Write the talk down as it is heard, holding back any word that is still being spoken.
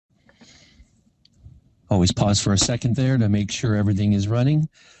Always pause for a second there to make sure everything is running.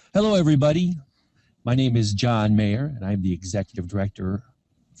 Hello, everybody. My name is John Mayer, and I'm the Executive Director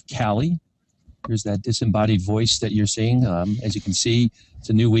of CALI. Here's that disembodied voice that you're seeing. As you can see, it's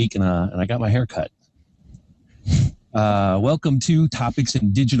a new week, and I got my hair cut. Welcome to Topics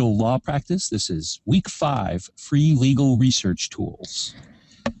in Digital Law Practice. This is Week 5, Free Legal Research Tools.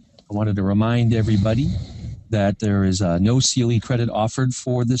 I wanted to remind everybody that there is no CALI credit offered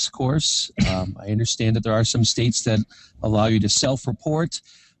for this course. I understand that there are some states that allow you to self-report.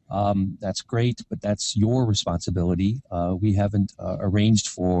 That's great, but that's your responsibility. We haven't arranged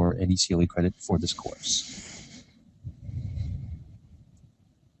for any CALI credit for this course.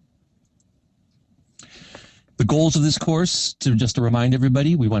 The goals of this course, just to remind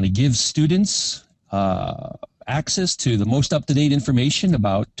everybody, we want to give students access to the most up-to-date information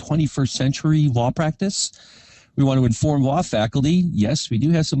about 21st century law practice. We want to inform law faculty, yes, we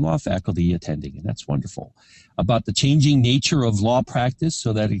do have some law faculty attending, and that's wonderful, about the changing nature of law practice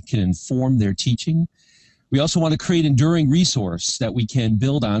so that it can inform their teaching. We also want to create enduring resource that we can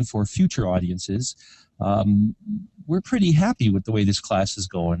build on for future audiences. We're pretty happy with the way this class is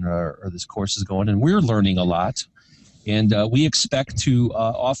going, or this course is going, and we're learning a lot. And we expect to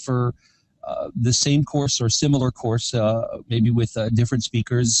offer the same course or similar course, maybe with different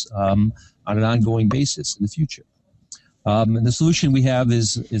speakers on an ongoing basis in the future. And the solution we have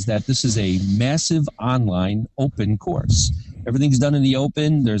is that this is a massive online open course. Everything's done in the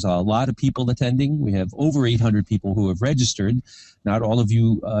open. There's a lot of people attending. We have over 800 people who have registered. Not all of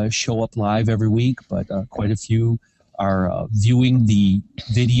you show up live every week, but quite a few are viewing the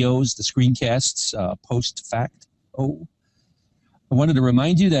videos, the screencasts post-fact. I wanted to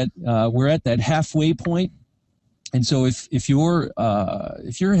remind you that we're at that halfway point. And so if you're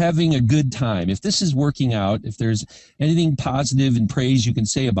having a good time, if this is working out, if there's anything positive and praise you can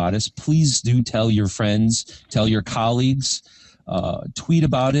say about us, please do tell your friends, tell your colleagues, tweet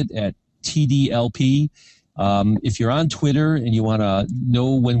about it at TDLP. If you're on Twitter and you want to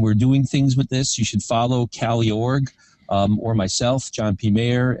know when we're doing things with this, you should follow CALI.org or myself, John P.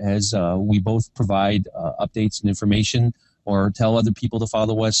 Mayer, as we both provide updates and information, or tell other people to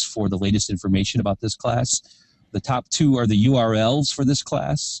follow us for the latest information about this class. The top two are the URLs for this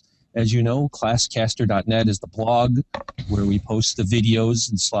class. As you know, classcaster.net is the blog where we post the videos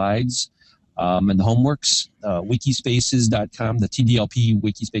and slides and the homeworks. Wikispaces.com, the TDLP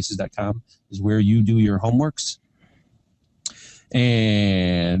wikispaces.com is where you do your homeworks.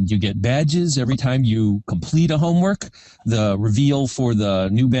 And you get badges every time you complete a homework. The reveal for the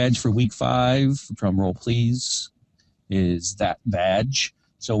new badge for week 5, drum roll please, is that badge.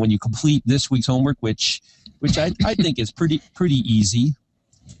 So when you complete this week's homework, which I think is pretty easy,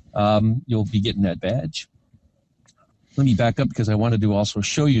 you'll be getting that badge. Let me back up because I wanted to also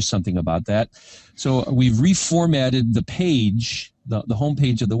show you something about that. So we've reformatted the page, the home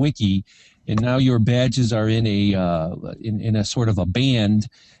page of the wiki, and now your badges are in a sort of a band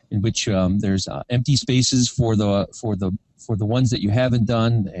in which there's empty spaces for the ones that you haven't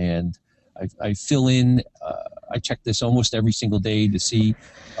done, and I fill in. I check this almost every single day to see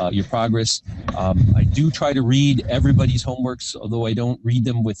your progress. I do try to read everybody's homeworks, although I don't read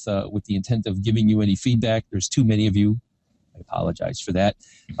them with the intent of giving you any feedback. There's too many of you. I apologize for that.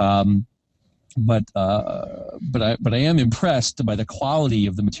 But I am impressed by the quality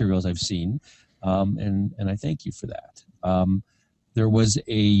of the materials I've seen, and I thank you for that. There was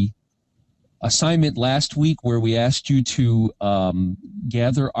a assignment last week where we asked you to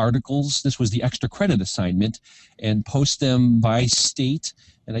gather articles. This was the extra credit assignment, and post them by state.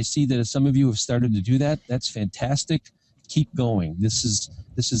 And I see that some of you have started to do that. That's fantastic. Keep going. This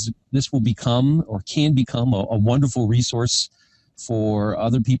will become, or can become, a wonderful resource for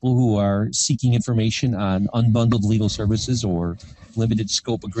other people who are seeking information on unbundled legal services or limited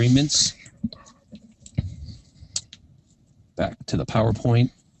scope agreements. Back to the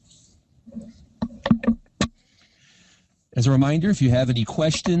PowerPoint. As a reminder, if you have any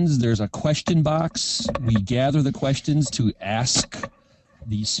questions, there's a question box. We gather the questions to ask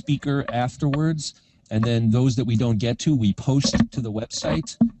the speaker afterwards, and then those that we don't get to, we post to the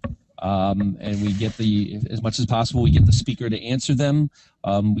website, and we get as much as possible, we get the speaker to answer them.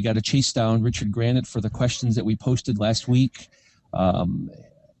 We got to chase down Richard Granite for the questions that we posted last week.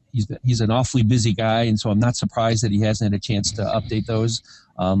 He's an awfully busy guy, and so I'm not surprised that he hasn't had a chance to update those,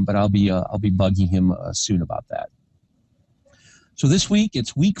 but I'll be bugging him soon about that. So this week,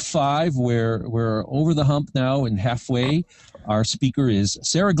 it's week 5. We're over the hump now and halfway. Our speaker is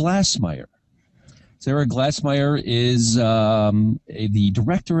Sarah Glassmeyer. Sarah Glassmeyer is the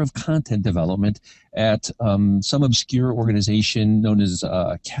Director of Content Development at some obscure organization known as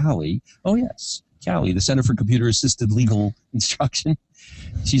CALI. Oh, yes, CALI, the Center for Computer Assisted Legal Instruction.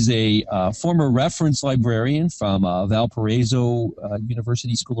 She's a former reference librarian from Valparaiso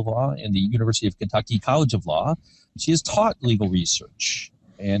University School of Law and the University of Kentucky College of Law. She has taught legal research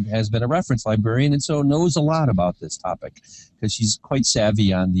and has been a reference librarian, and so knows a lot about this topic because she's quite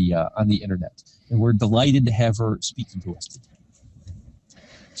savvy on the internet. And we're delighted to have her speaking to us today.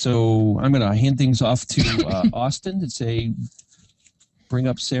 So I'm going to hand things off to Austin to say, bring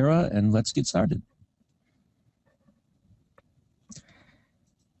up Sarah, and let's get started.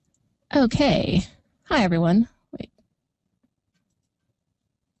 Okay. Hi, everyone. Wait.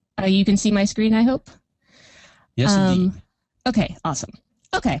 You can see my screen, I hope? Yes, indeed. Okay, awesome.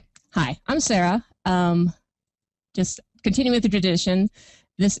 Okay. Hi, I'm Sarah. Just continuing with the tradition.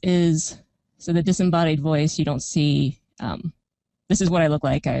 This is, so the disembodied voice, you don't see, this is what I look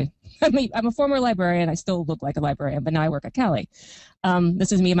like. I'm a former librarian. I still look like a librarian, but now I work at CALI.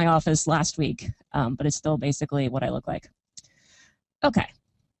 This is me in my office last week, but it's still basically what I look like. Okay.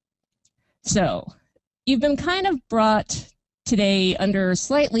 So you've been kind of brought today under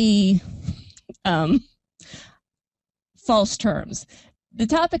slightly false terms. The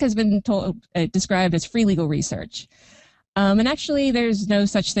topic has been described as free legal research. And actually, there's no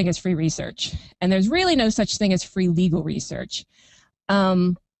such thing as free research. And there's really no such thing as free legal research.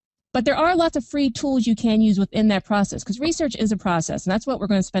 But there are lots of free tools you can use within that process, because research is a process. And that's what we're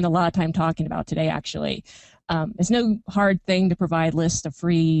going to spend a lot of time talking about today, actually. It's no hard thing to provide lists of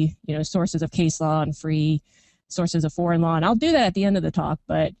free, sources of case law and free sources of foreign law. And I'll do that at the end of the talk,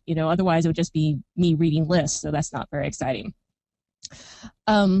 but, otherwise it would just be me reading lists. So that's not very exciting.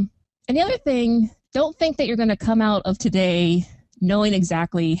 And the other thing, don't think that you're going to come out of today knowing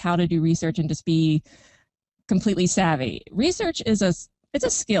exactly how to do research and just be completely savvy. Research is it's a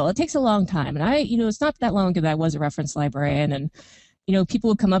skill. It takes a long time. And it's not that long ago that I was a reference librarian, and people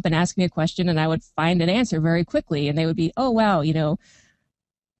would come up and ask me a question and I would find an answer very quickly, and they would be, oh, wow,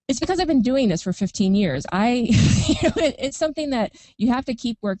 it's because I've been doing this for 15 years. It's something that you have to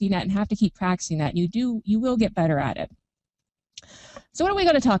keep working at and have to keep practicing at. You will get better at it. So what are we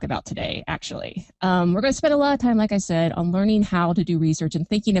going to talk about today, actually? We're going to spend a lot of time, like I said, on learning how to do research and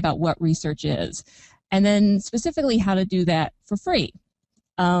thinking about what research is, and then specifically how to do that for free.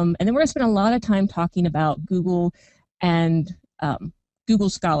 And then we're going to spend a lot of time talking about Google and Google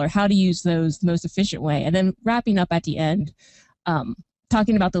Scholar, how to use those the most efficient way, and then wrapping up at the end,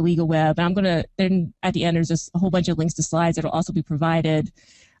 talking about the legal web. And I'm going to, then at the end, there's just a whole bunch of links to slides that will also be provided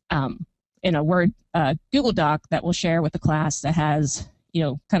in a Word Google Doc that we'll share with the class that has,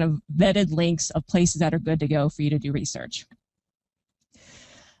 kind of vetted links of places that are good to go for you to do research.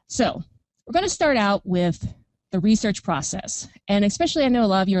 So we're going to start out with the research process. And especially, I know a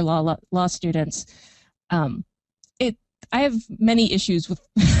lot of you are law students. I have many issues with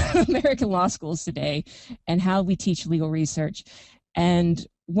American law schools today and how we teach legal research. And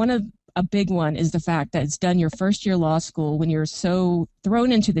a big one is the fact that it's done your first year law school when you're so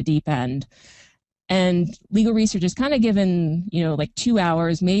thrown into the deep end. And legal research is kind of given, like 2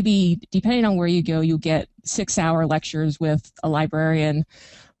 hours, maybe depending on where you go, you'll get 6-hour lectures with a librarian,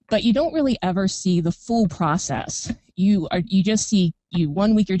 but you don't really ever see the full process. You just see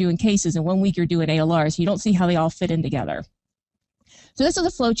 1 week you're doing cases and 1 week you're doing ALRs. You don't see how they all fit in together. So this is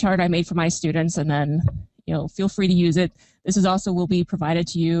a flow chart I made for my students, and then feel free to use it. This is also will be provided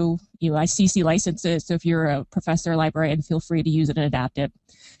to you. I CC license it, so if you're a professor or librarian, feel free to use it and adapt it.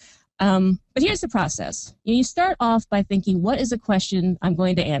 But here's the process. You start off by thinking, what is a question I'm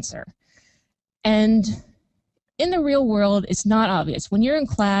going to answer? And in the real world, it's not obvious. When you're in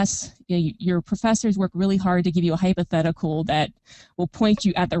class, your professors work really hard to give you a hypothetical that will point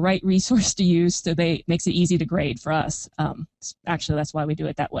you at the right resource to use, so it makes it easy to grade for us. Actually, that's why we do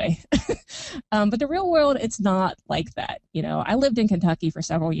it that way. But the real world, it's not like that. I lived in Kentucky for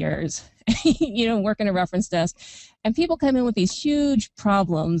several years, working a reference desk, and people come in with these huge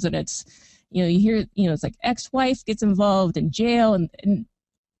problems, and it's, you hear, it's like ex-wife gets involved in jail, and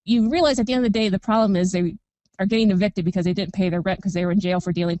you realize at the end of the day, the problem is they are getting evicted because they didn't pay their rent because they were in jail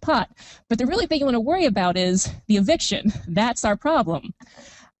for dealing pot. But the really thing you want to worry about is the eviction. That's our problem.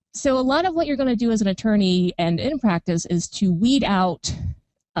 So a lot of what you're going to do as an attorney and in practice is to weed out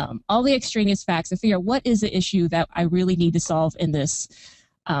all the extraneous facts and figure out what is the issue that I really need to solve in this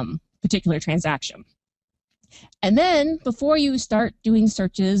particular transaction. And then before you start doing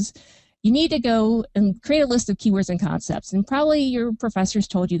searches, you need to go and create a list of keywords and concepts. And probably your professors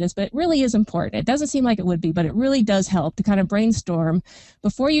told you this, but it really is important. It doesn't seem like it would be, but it really does help to kind of brainstorm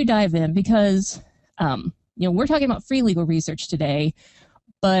before you dive in, because we're talking about free legal research today,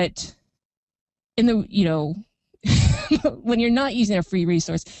 but in the, when you're not using a free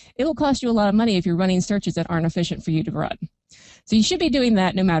resource, it will cost you a lot of money if you're running searches that aren't efficient for you to run. So you should be doing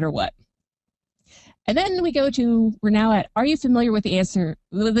that no matter what. And then we're now at, are you familiar with the answer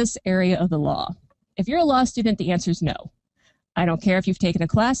with this area of the law? If you're a law student, the answer is no. I don't care if you've taken a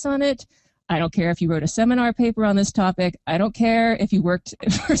class on it. I don't care if you wrote a seminar paper on this topic. I don't care if you worked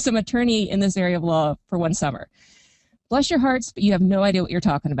for some attorney in this area of law for one summer. Bless your hearts, but you have no idea what you're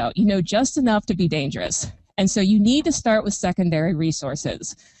talking about. You know just enough to be dangerous. And so you need to start with secondary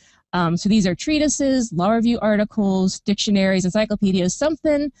resources. So these are treatises, law review articles, dictionaries, encyclopedias,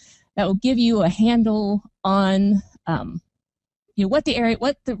 something that will give you a handle on what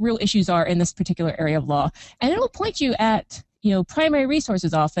the real issues are in this particular area of law. And it will point you at primary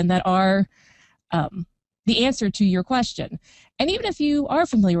resources often that are the answer to your question. And even if you are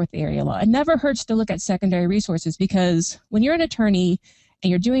familiar with the area of law, it never hurts to look at secondary resources, because when you're an attorney and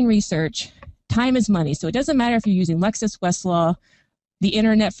you're doing research, time is money. So it doesn't matter if you're using Lexis, Westlaw, the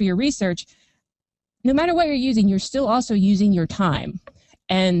internet for your research. No matter what you're using, you're still also using your time.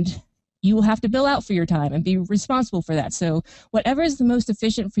 And you will have to bill out for your time and be responsible for that. So whatever is the most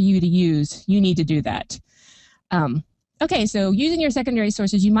efficient for you to use, you need to do that. Okay, so using your secondary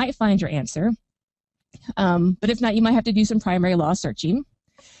sources, you might find your answer. But if not, you might have to do some primary law searching.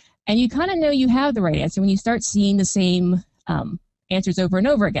 And you kind of know you have the right answer when you start seeing the same answers over and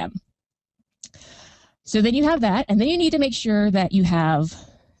over again. So then you have that, and then you need to make sure that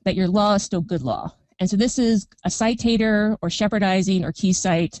that your law is still good law. And so this is a citator or shepherdizing or key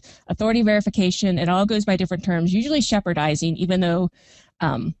cite, authority verification. It all goes by different terms, usually shepherdizing, even though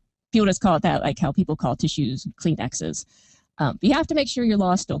people just call it that, like how people call tissues Kleenexes. But you have to make sure your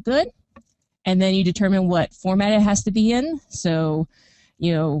law is still good. And then you determine what format it has to be in. So,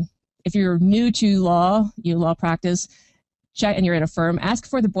 if you're new to law practice, check, and you're in a firm, ask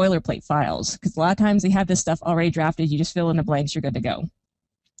for the boilerplate files, because a lot of times they have this stuff already drafted. You just fill in the blanks, you're good to go.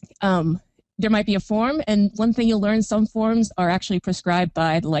 There might be a form, and one thing you'll learn, some forms are actually prescribed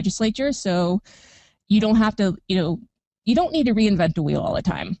by the legislature, so you don't have to, you don't need to reinvent the wheel all the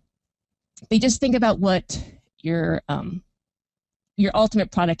time. But just think about what your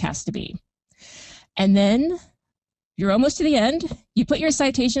ultimate product has to be. And then you're almost to the end. You put your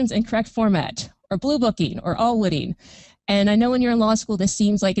citations in correct format, or blue booking, or all-wooding. And I know when you're in law school, this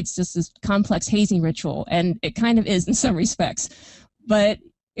seems like it's just this complex hazing ritual, and it kind of is in some respects. But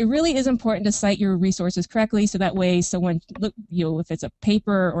it really is important to cite your resources correctly, so that way someone, if it's a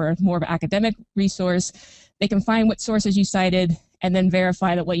paper or more of an academic resource, they can find what sources you cited and then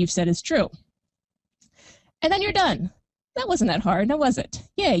verify that what you've said is true. And then you're done. That wasn't that hard, now was it?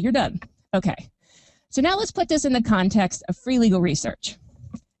 Yay, you're done. Okay. So now let's put this in the context of free legal research.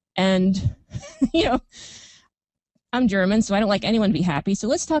 And, I'm German, so I don't like anyone to be happy. So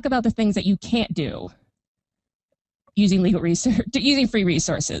let's talk about the things that you can't do using legal research, using free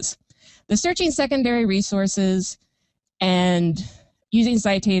resources. The searching secondary resources and using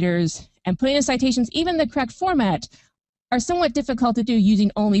citators and putting in citations, even the correct format, are somewhat difficult to do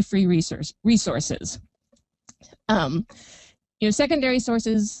using only free resources. Secondary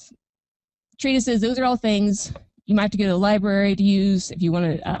sources, treatises, those are all things you might have to go to the library to use if you want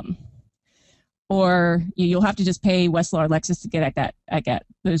to, or you'll have to just pay Westlaw or Lexis to get at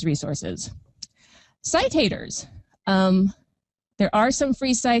those resources. Citators. There are some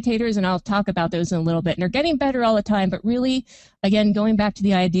free citators, and I'll talk about those in a little bit. And they're getting better all the time, but really, again, going back to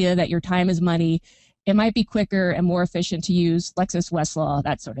the idea that your time is money, it might be quicker and more efficient to use Lexis, Westlaw,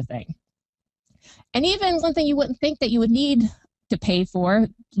 that sort of thing. And even one thing you wouldn't think that you would need to pay for,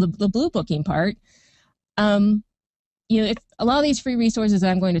 the blue booking part, if a lot of these free resources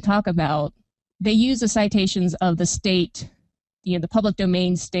that I'm going to talk about, they use the citations of the state, the public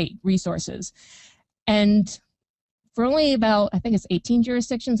domain state resources. And for only about, I think it's 18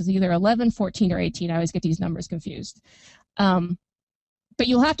 jurisdictions, it's either 11, 14, or 18. I always get these numbers confused. But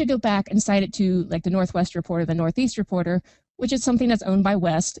you'll have to go back and cite it to like the Northwest Reporter, the Northeast Reporter, which is something that's owned by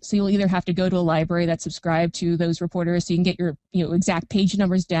West. So you'll either have to go to a library that's subscribed to those reporters so you can get your exact page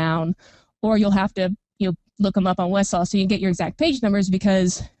numbers down, or you'll have to look them up on Westlaw so you can get your exact page numbers,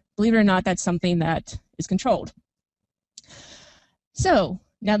 because believe it or not, that's something that is controlled. So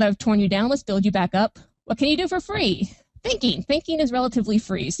now that I've torn you down, let's build you back up. What can you do for free? Thinking. Thinking is relatively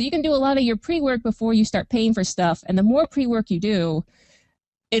free. So you can do a lot of your pre-work before you start paying for stuff. And the more pre-work you do,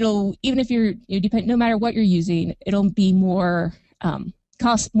 it'll, even if no matter what you're using, it'll be more of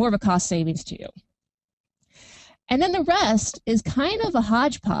a cost savings to you. And then the rest is kind of a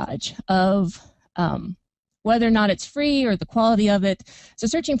hodgepodge of whether or not it's free or the quality of it. So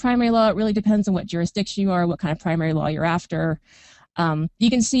searching primary law, it really depends on what jurisdiction you are, what kind of primary law you're after. You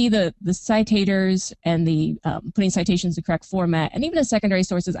can see the citators and the putting citations in the correct format, and even the secondary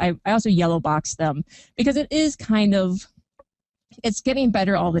sources. I also yellow box them because it is kind of, it's getting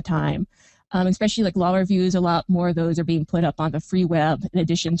better all the time. Especially like law reviews, a lot more of those are being put up on the free web in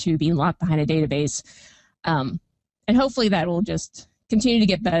addition to being locked behind a database. And hopefully that will just continue to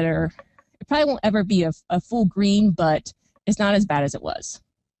get better. It probably won't ever be a full green, but it's not as bad as it was.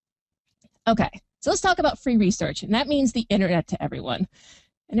 Okay, so let's talk about free research, and that means the internet to everyone.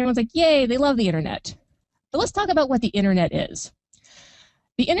 And everyone's like, yay, they love the internet. But let's talk about what the internet is.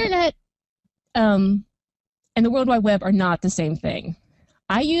 The internet and the World Wide Web are not the same thing.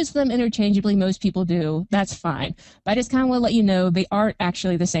 I use them interchangeably, most people do, that's fine. But I just kind of want to let you know they aren't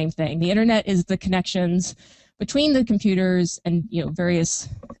actually the same thing. The internet is the connections between the computers and various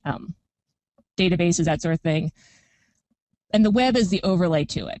databases, that sort of thing. And the web is the overlay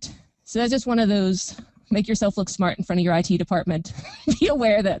to it. So that's just one of those, make yourself look smart in front of your IT department. Be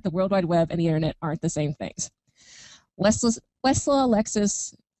aware that the World Wide Web and the internet aren't the same things. Westlaw,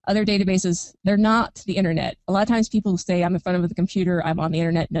 Lexis, other databases, they're not the internet. A lot of times people say, I'm in front of the computer, I'm on the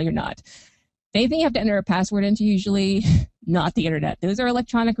internet. No, you're not. Anything you have to enter a password into usually, not the internet. Those are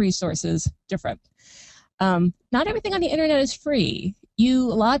electronic resources, different. Not everything on the internet is free.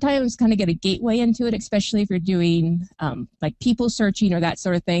 You, a lot of times, kind of get a gateway into it, especially if you're doing like people searching or that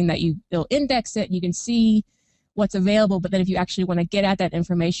sort of thing, that it'll index it, you can see what's available, but then if you actually want to get at that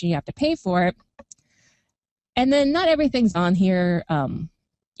information, you have to pay for it. And then not everything's on here.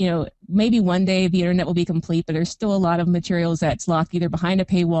 Maybe one day the internet will be complete, but there's still a lot of materials that's locked either behind a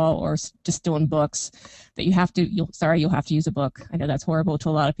paywall or just still in books that you have to, you'll have to use a book. I know that's horrible to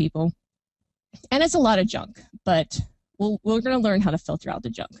a lot of people. And it's a lot of junk, but we're going to learn how to filter out the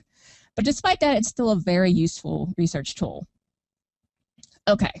junk. But despite that, it's still a very useful research tool.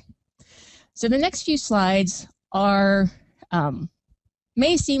 Okay, so the next few slides are,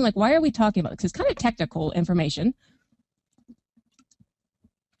 may seem like, why are we talking about it? Because it's kind of technical information.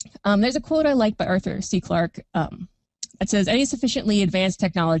 There's a quote I like by Arthur C. Clarke. It says, any sufficiently advanced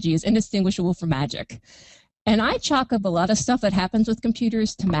technology is indistinguishable from magic. And I chalk up a lot of stuff that happens with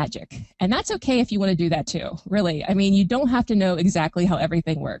computers to magic. And that's okay if you want to do that too, really. I mean, you don't have to know exactly how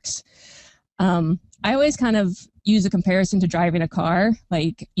everything works. I always kind of use a comparison to driving a car.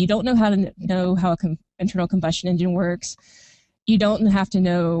 Like, you don't know how to know how an internal combustion engine works. You don't have to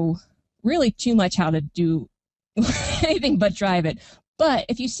know really too much how to do anything but drive it. But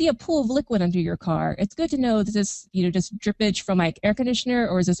if you see a pool of liquid under your car, it's good to know, is this, just drippage from like air conditioner,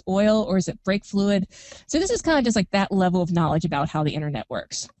 or is this oil, or is it brake fluid? So this is kind of just like that level of knowledge about how the internet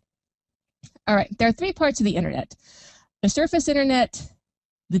works. All right, there are three parts of the internet: the surface internet,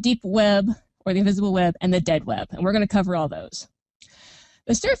 the deep web, or the invisible web, and the dead web. And we're going to cover all those.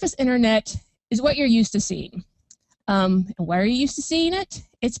 The surface internet is what you're used to seeing. And why are you used to seeing it?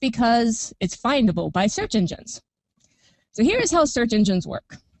 It's because it's findable by search engines. So here's how search engines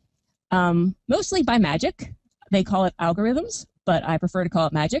work. Mostly by magic. They call it algorithms, but I prefer to call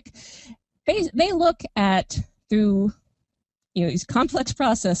it magic. They look at, through these complex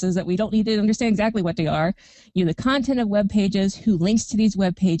processes that we don't need to understand exactly what they are, the content of web pages, who links to these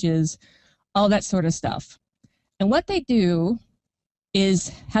web pages, all that sort of stuff. And what they do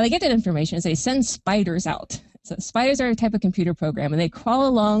is, how they get that information is they send spiders out. So spiders are a type of computer program, and they crawl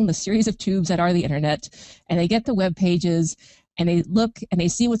along the series of tubes that are the internet, and they get the web pages, and they look and they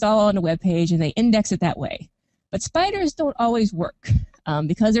see what's all on the web page, and they index it that way. But spiders don't always work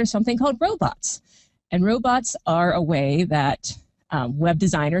because there's something called robots, and robots are a way that web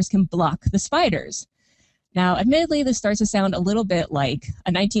designers can block the spiders. Now, admittedly, this starts to sound a little bit like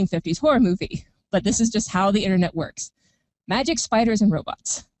a 1950s horror movie, but this is just how the internet works. Magic, spiders, and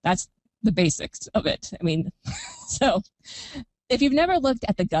robots. That's the basics of it. I mean, so if you've never looked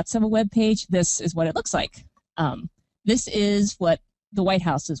at the guts of a web page, this is what it looks like. This is what the White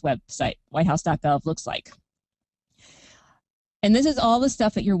House's website, whitehouse.gov, looks like. And this is all the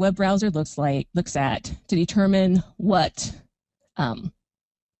stuff that your web browser looks at to determine what the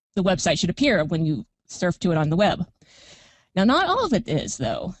website should appear when you surf to it on the web. Now, not all of it is,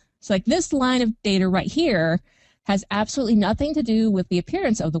 though. So like this line of data right here has absolutely nothing to do with the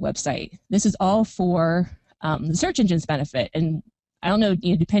appearance of the website. This is all for the search engine's benefit. And I don't know,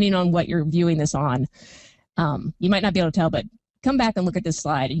 depending on what you're viewing this on, you might not be able to tell, but come back and look at this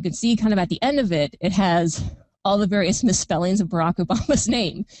slide. And you can see kind of at the end of it, it has all the various misspellings of Barack Obama's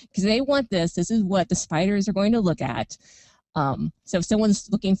name, because they want this. This is what the spiders are going to look at. So if someone's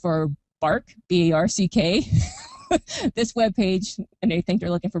looking for Bark, B-A-R-C-K, this web page, and they think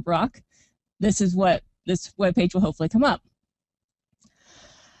they're looking for Barack, this is what this web page will hopefully come up.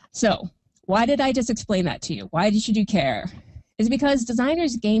 So why did I just explain that to you? Why should you care? is because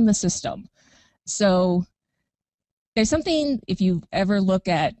designers game the system. So there's something, if you ever look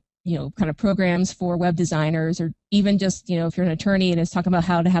at, kind of programs for web designers, or even just, if you're an attorney and is talking about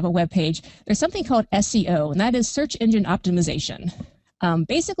how to have a web page, there's something called SEO, and that is search engine optimization.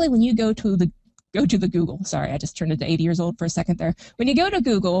 Basically, when you go to the Google, sorry, I just turned into 80 years old for a second there. When you go to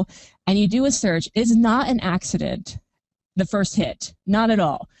Google and you do a search, it's not an accident, the first hit, not at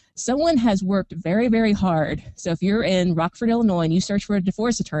all. Someone has worked very, very hard. So if you're in Rockford, Illinois, and you search for a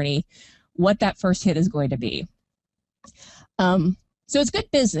divorce attorney, what that first hit is going to be. So it's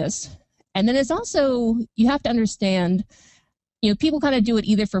good business. And then it's also, you have to understand, people kind of do it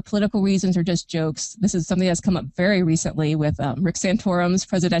either for political reasons or just jokes. This is something that's come up very recently with Rick Santorum's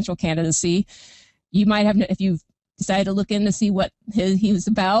presidential candidacy. You might have, if you've decided to look in to see what he was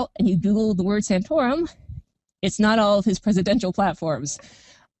about, and you Google the word Santorum, it's not all of his presidential platforms.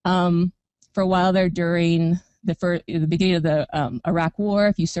 For a while there, during the beginning of the Iraq War,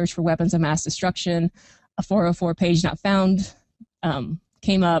 if you search for weapons of mass destruction, a 404 page not found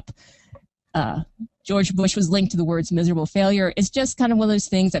came up. George Bush was linked to the words miserable failure. It's just kind of one of those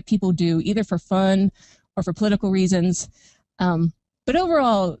things that people do either for fun or for political reasons. But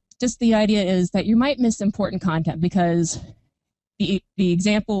overall, just the idea is that you might miss important content because the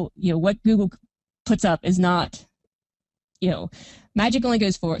example, what Google puts up is not, magic only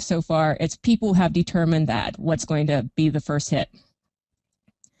goes for so far. It's people have determined that what's going to be the first hit.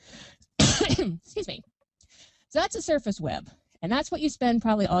 Excuse me. So that's a surface web. And that's what you spend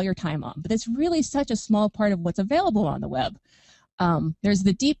probably all your time on. But it's really such a small part of what's available on the web. There's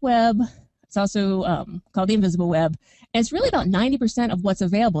the deep web. It's also called the invisible web. And it's really about 90% of what's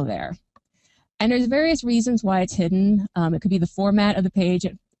available there. And there's various reasons why it's hidden. It could be the format of the page.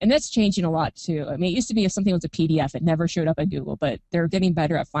 And that's changing a lot, too. I mean, it used to be if something was a PDF, it never showed up at Google. But they're getting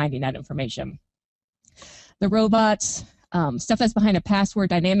better at finding that information. The robots, stuff that's behind a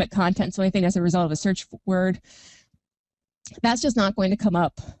password, dynamic content, so anything as a result of a search word, that's just not going to come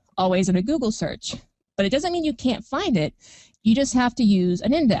up always in a Google search. But it doesn't mean you can't find it. You just have to use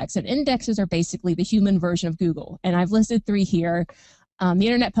an index. And indexes are basically the human version of Google. And I've listed 3 here. The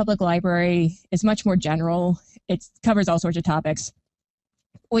Internet Public Library is much more general. It covers all sorts of topics.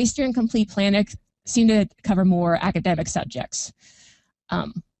 Oyster and Complete Planet seem to cover more academic subjects.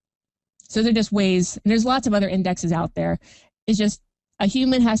 So they're just ways, and there's lots of other indexes out there. It's just a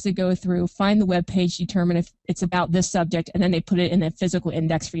human has to go through, find the web page, determine if it's about this subject, and then they put it in a physical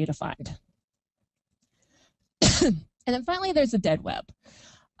index for you to find. And then finally, there's the dead web.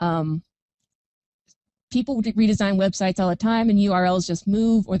 People redesign websites all the time, and URLs just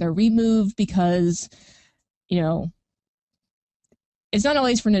move or they're removed because, it's not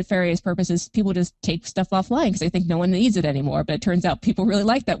always for nefarious purposes. People just take stuff offline because they think no one needs it anymore, but it turns out people really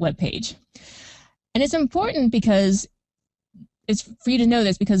like that web page. And it's important because it's for you to know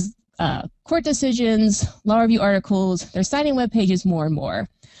this because court decisions, law review articles, they're citing web pages more and more.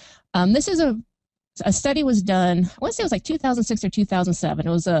 This is a study was done, I want to say it was like 2006 or 2007. It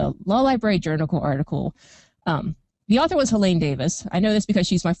was a Law Library Journal article. The author was Helene Davis. I know this because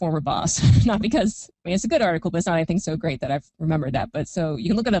she's my former boss, not because, it's a good article, but it's not anything so great that I've remembered that. But so you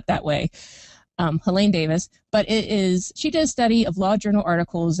can look it up that way, Helene Davis. But she did a study of law journal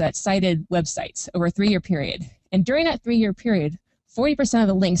articles that cited websites over a 3-year period. And during that 3-year period, 40% of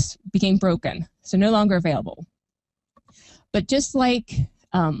the links became broken, so no longer available. But just like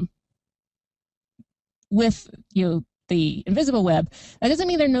with the invisible web, that doesn't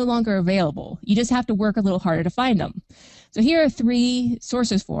mean they're no longer available. You just have to work a little harder to find them. So here are 3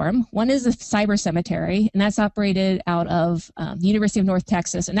 sources for them. One is the Cyber Cemetery, and that's operated out of the University of North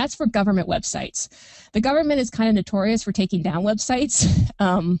Texas, and that's for government websites. The government is kind of notorious for taking down websites,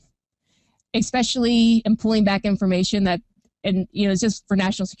 especially in pulling back information that, and it's just for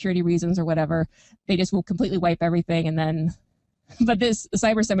national security reasons or whatever. They just will completely wipe everything, and then, but the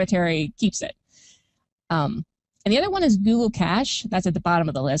Cyber Cemetery keeps it. And the other one is Google Cache. That's at the bottom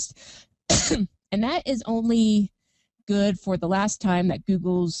of the list. And that is only good for the last time that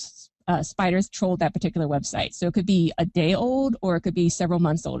Google's spiders trolled that particular website. So it could be a day old or it could be several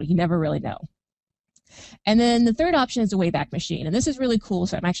months old. You never really know. And then the third option is the Wayback Machine. And this is really cool.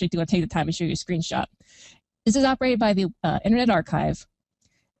 So I'm actually going to take the time and show you a screenshot. This is operated by the Internet Archive.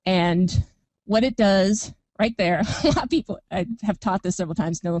 And what it does right there, a lot of people, I have taught this several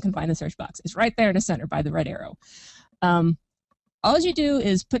times, no one can find the search box. It's right there in the center by the red arrow. All you do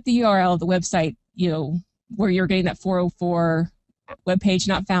is put the URL of the website, where you're getting that 404 web page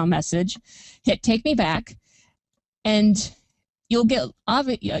not found message, hit take me back, and you'll get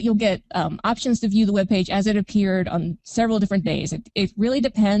options to view the web page as it appeared on several different days. It really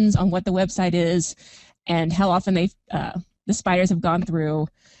depends on what the website is and how often they the spiders have gone through.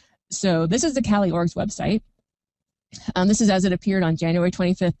 So this is the CALI org's website. This is as it appeared on January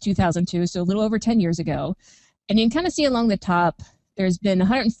 25th, 2002, so a little over 10 years ago. And you can kind of see along the top, there's been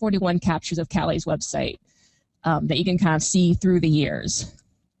 141 captures of CALI's website that you can kind of see through the years.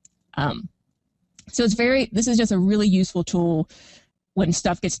 So this is just a really useful tool when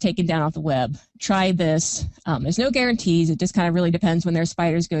stuff gets taken down off the web. Try this. There's no guarantees. It just kind of really depends when their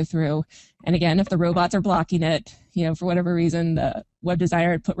spiders go through. And again, if the robots are blocking it, for whatever reason, the web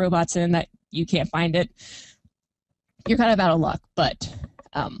designer had put robots in that you can't find it, you're kind of out of luck. But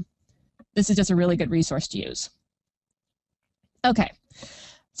this is just a really good resource to use. Okay,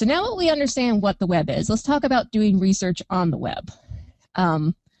 so now that we understand what the web is, let's talk about doing research on the web.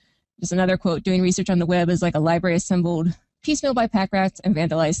 Just another quote, doing research on the web is like a library assembled piecemeal by pack rats and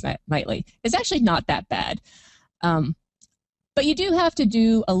vandalized nightly. It's actually not that bad. But you do have to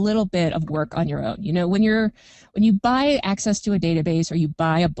do a little bit of work on your own. When you buy access to a database or you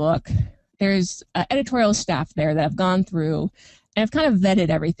buy a book, there's editorial staff there that have gone through and have kind of vetted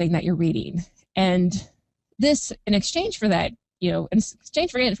everything that you're reading. And this, in exchange for that, in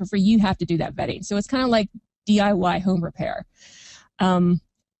exchange for it for free, you have to do that vetting. So it's kind of like DIY home repair.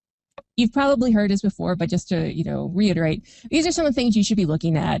 You've probably heard this before, but just to reiterate, these are some of the things you should be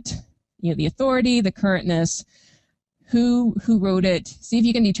looking at. The authority, the currentness, who wrote it. See if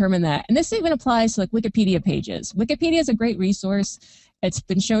you can determine that. And this even applies to like Wikipedia pages. Wikipedia is a great resource. It's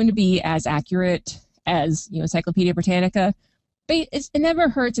been shown to be as accurate as Encyclopedia Britannica. But it never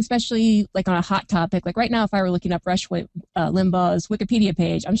hurts, especially like on a hot topic. Like right now, if I were looking up Rush Limbaugh's Wikipedia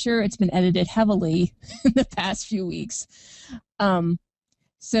page, I'm sure it's been edited heavily in the past few weeks.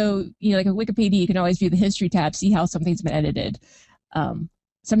 So, like on Wikipedia, you can always view the history tab, see how something's been edited.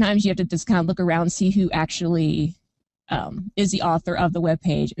 Sometimes you have to just kind of look around, see who actually is the author of the web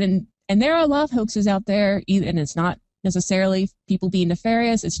page. And there are a lot of hoaxes out there, and it's not necessarily people being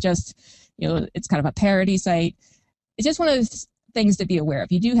nefarious. It's just, it's kind of a parody site. It's just one of those things to be aware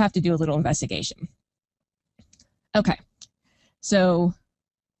of. You do have to do a little investigation. Okay, so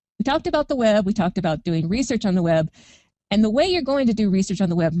we talked about the web. We talked about doing research on the web. And the way you're going to do research on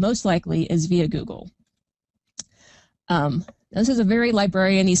the web most likely is via Google. This is a very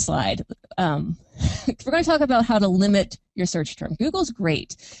librarian-y slide. We're going to talk about how to limit your search term. Google's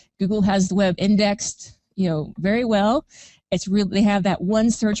great. Google has the web indexed, very well. They have that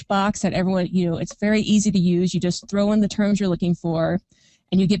one search box that everyone, it's very easy to use. You just throw in the terms you're looking for,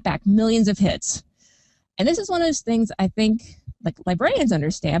 and you get back millions of hits. And this is one of those things I think like librarians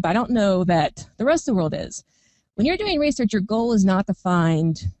understand, but I don't know that the rest of the world is. When you're doing research, your goal is not to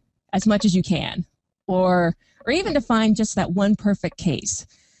find as much as you can, or even to find just that one perfect case.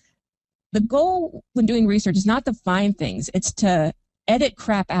 The goal when doing research is not to find things, it's to edit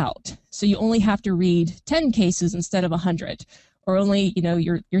crap out. So you only have to read 10 cases instead of 100, or only,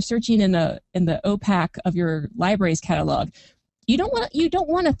 you're searching in the OPAC of your library's catalog. You don't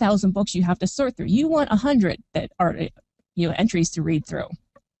want 1,000 books you have to sort through. You want 100 that are, entries to read through.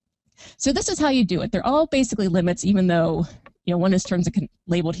 So this is how you do it. They're all basically limits, even though one is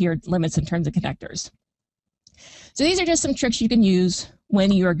labeled here limits and terms and connectors. So these are just some tricks you can use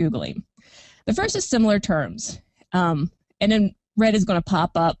when you are Googling. The first is similar terms, and then red is going to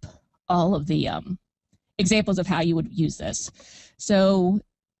pop up all of the examples of how you would use this. So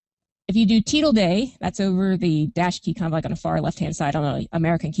if you do Teetle Day, that's over the dash key, kind of like on the far left-hand side on an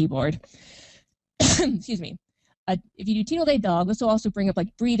American keyboard. Excuse me. If you do Teetle Day dog, this will also bring up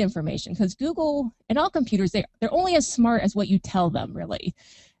like breed information, because Google and all computers, they're only as smart as what you tell them, really.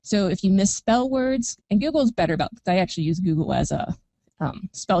 So if you misspell words, and Google's better about, because I actually use Google as a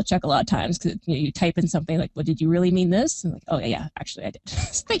spell check a lot of times, because you type in something like, well, did you really mean this? And like, oh yeah, actually I did.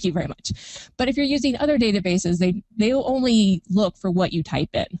 Thank you very much. But if you're using other databases, they'll only look for what you type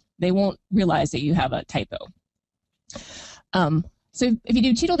in. They won't realize that you have a typo. So if you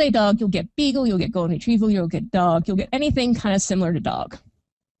do Teetle Day dog, you'll get beagle, you'll get golden retrieval, you'll get dog, you'll get anything kind of similar to dog.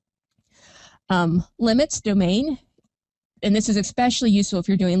 Limits, domain, and this is especially useful if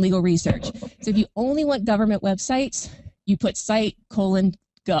you're doing legal research. So if you only want government websites, you put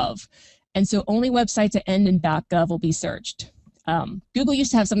site:/gov. And so only websites that end in .gov will be searched. Google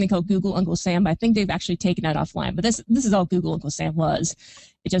used to have something called Google Uncle Sam, but I think they've actually taken that offline. But this is all Google Uncle Sam was.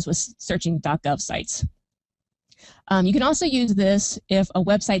 It just was searching .gov sites. You can also use this if a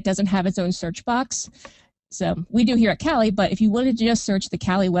website doesn't have its own search box. So we do here at CALI, but if you wanted to just search the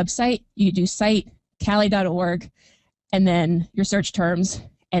CALI website, you could do site cali.org and then your search terms,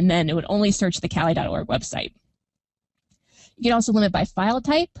 and then it would only search the cali.org website. You can also limit by file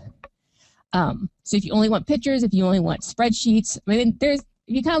type. So if you only want pictures, if you only want spreadsheets, I mean, if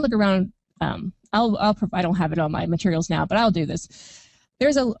you kind of look around I don't have it on my materials now, but I'll do this.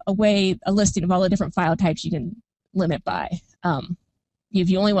 There's a listing of all the different file types you can limit by. If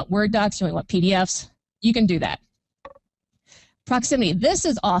you only want Word docs, you only want PDFs, you can do that. Proximity, this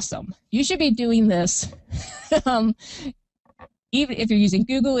is awesome. You should be doing this. Even if you're using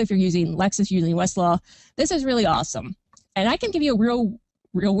Google, if you're using Lexis, using Westlaw, this is really awesome. And I can give you a real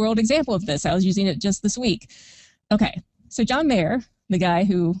world example of this. I was using it just this week. Okay, so John Mayer, the guy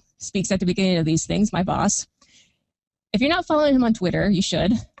who speaks at the beginning of these things, my boss, if you're not following him on Twitter, you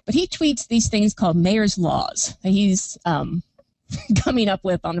should, but he tweets these things called Mayer's Laws that he's coming up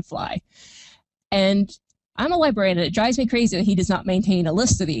with on the fly. And I'm a librarian, and it drives me crazy that he does not maintain a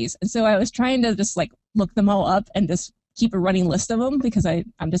list of these. And so I was trying to just like look them all up and just keep a running list of them because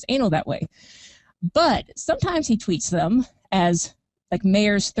I'm just anal that way. But sometimes he tweets them as like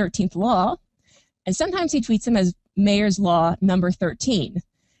Mayer's 13th law, and sometimes he tweets them as Mayer's Law number 13.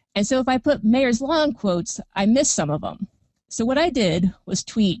 And so if I put Mayer's Law in quotes, I miss some of them. So what I did was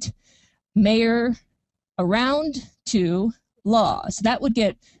tweet Mayer around to law. So that would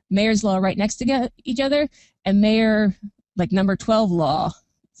get Mayer's Law right next to each other and Mayer like number 12 law.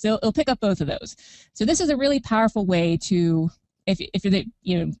 So it'll pick up both of those. So this is a really powerful way to, if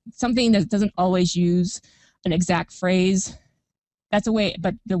you're something that doesn't always use an exact phrase, that's a way,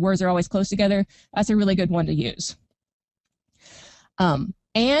 but the words are always close together, that's a really good one to use.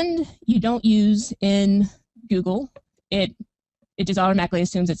 And you don't use in Google, it just automatically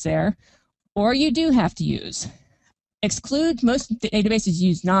assumes it's there, or you do have to use. Exclude, most databases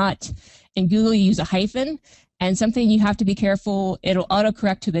use not. In Google, you use a hyphen, and something you have to be careful, it'll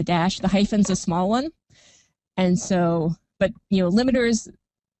autocorrect to the dash. The hyphen's a small one. And so, but limiters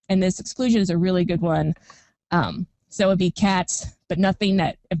and this exclusion is a really good one. So it would be cats, but nothing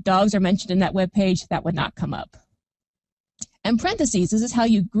that, if dogs are mentioned in that web page, that would not come up. And parentheses, this is how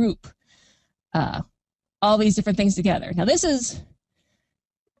you group all these different things together. Now this is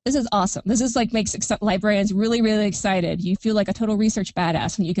awesome. This is like makes librarians really, really excited. You feel like a total research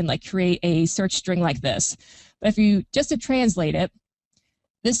badass when you can like create a search string like this. But if you, just to translate it,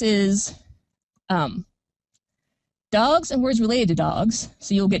 this is dogs and words related to dogs.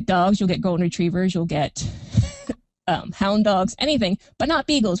 So you'll get dogs, you'll get golden retrievers, you'll get hound dogs, anything, but not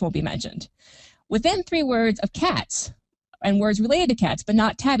beagles won't be mentioned. Within 3 words of cats and words related to cats, but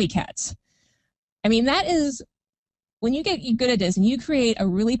not tabby cats. I mean, that is, when you get good at this and you create a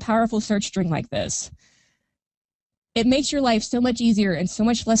really powerful search string like this, it makes your life so much easier and so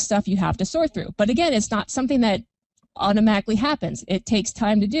much less stuff you have to sort through. But again, it's not something that automatically happens. It takes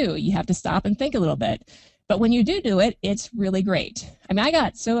time to do. You have to stop and think a little bit. But when you do it, it's really great. I mean, I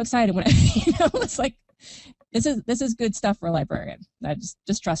got so excited when it's like, this is good stuff for a librarian.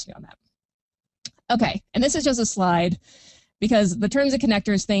 Just trust me on that. Okay, and this is just a slide because the terms and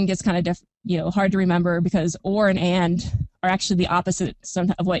connectors thing gets kind of hard to remember because or and are actually the opposite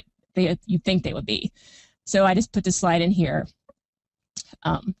of what you think they would be. So I just put this slide in here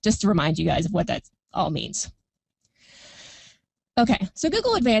just to remind you guys of what that all means. Okay, so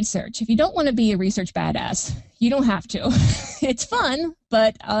Google Advanced Search. If you don't want to be a research badass, you don't have to. It's fun,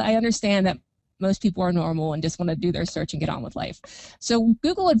 but I understand that most people are normal and just want to do their search and get on with life. So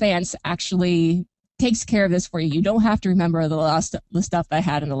Google Advanced actually takes care of this for you. You don't have to remember the stuff I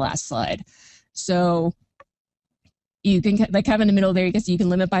had in the last slide. So you can, like kind of in the middle there, you can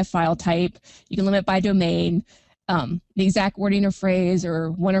limit by file type, you can limit by domain, the exact wording or phrase,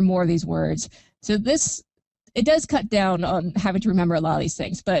 or one or more of these words. So this, it does cut down on having to remember a lot of these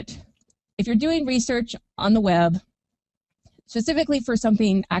things. But if you're doing research on the web, specifically for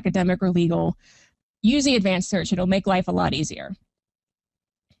something academic or legal, use the advanced search. It'll make life a lot easier.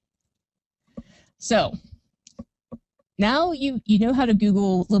 So now you know how to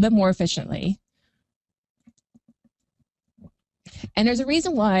Google a little bit more efficiently. And there's a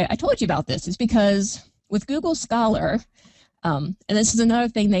reason why I told you about this, is because with Google Scholar, and this is another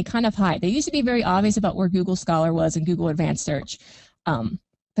thing they kind of hide. They used to be very obvious about where Google Scholar was in Google Advanced Search, but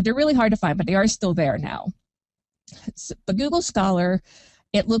they're really hard to find, but they are still there now. But Google Scholar,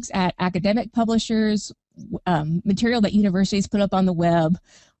 it looks at academic publishers, material that universities put up on the web,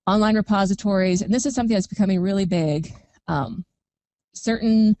 online repositories, and this is something that's becoming really big.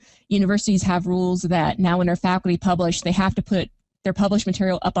 Certain universities have rules that now when their faculty publish, they have to put their published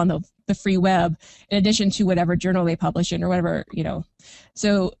material up on the free web in addition to whatever journal they publish in or whatever,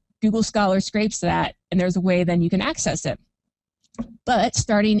 So Google Scholar scrapes that, and there's a way then you can access it. But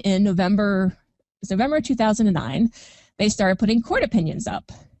starting in November 2009, they started putting court opinions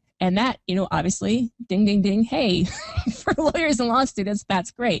up. And that, obviously, ding, ding, ding, hey, for lawyers and law students,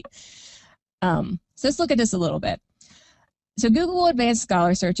 that's great. So let's look at this a little bit. So Google Advanced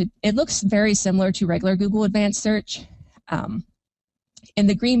Scholar Search, it looks very similar to regular Google Advanced Search. In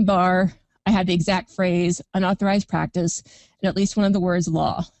the green bar, I had the exact phrase unauthorized practice and at least one of the words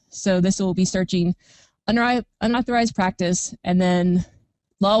law. So this will be searching unauthorized practice, and then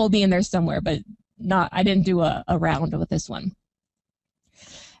law will be in there somewhere, but I didn't do a round with this one.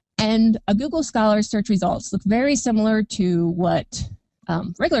 And a Google Scholar search results look very similar to what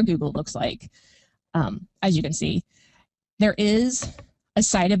regular Google looks like. As you can see, there is a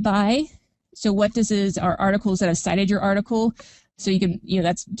cited by. So what this is are articles that have cited your article. So you can,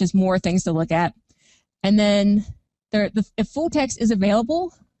 that's just more things to look at. And then if full text is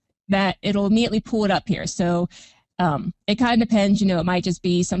available, that it'll immediately pull it up here. So it kind of depends, it might just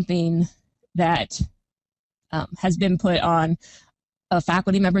be something that has been put on a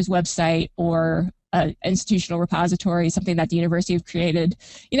faculty member's website or an institutional repository, something that the university have created.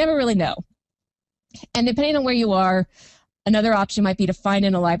 You never really know. And depending on where you are, another option might be to find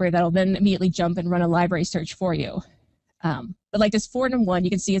in a library that'll then immediately jump and run a library search for you. But like this 4-in-1, you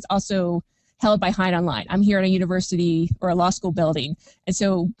can see it's also held by Hine Online. I'm here in a university or a law school building, and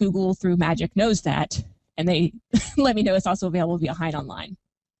so Google through magic knows that, and they let me know it's also available via Hine Online.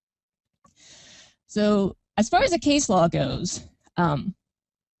 So as far as the case law goes, on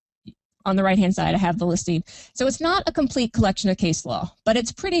the right-hand side, I have the listing. So it's not a complete collection of case law, but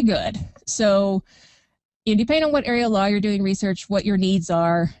it's pretty good. So depending on what area of law you're doing research, what your needs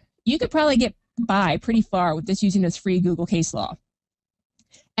are, you could probably get by pretty far with just using this free Google case law.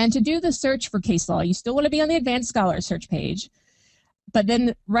 And to do the search for case law, you still want to be on the Advanced Scholar search page. But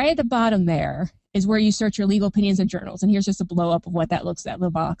then right at the bottom there is where you search your legal opinions and journals. And here's just a blow up of what that little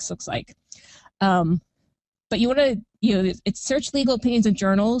box looks like. But you want to, it's search legal opinions and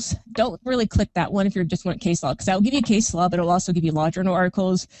journals. Don't really click that one if you just want case law, because that will give you case law, but it'll also give you law journal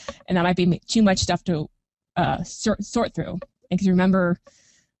articles, and that might be too much stuff to sort through. And because remember,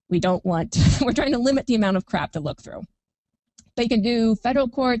 we're trying to limit the amount of crap to look through. But you can do federal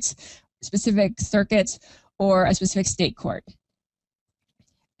courts, specific circuits, or a specific state court.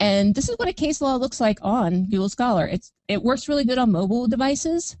 And this is what a case law looks like on Google Scholar. It works really good on mobile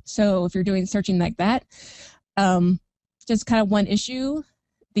devices. So if you're doing searching like that, just kind of one issue,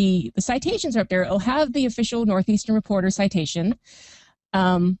 the citations are up there. It'll have the official Northeastern Reporter citation,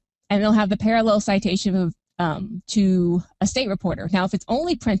 and it'll have the parallel citation of to a state reporter. Now, if it's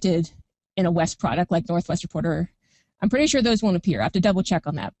only printed in a West product like Northwest Reporter, I'm pretty sure those won't appear. I have to double check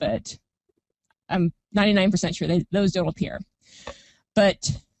on that, but I'm 99% sure those don't appear.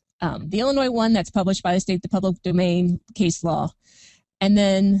 But the Illinois one that's published by the state, the public domain case law, and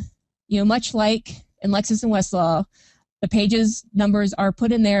then much like in Lexis and Westlaw, the pages numbers are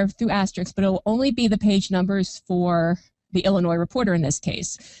put in there through asterisks, but it will only be the page numbers for the Illinois Reporter in this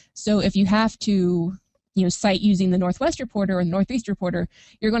case. So if you have to cite using the Northwest Reporter or the Northeast Reporter,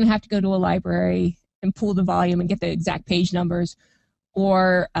 you're going to have to go to a library and pull the volume and get the exact page numbers,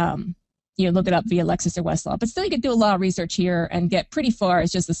 or look it up via Lexis or Westlaw. But still, you can do a lot of research here and get pretty far.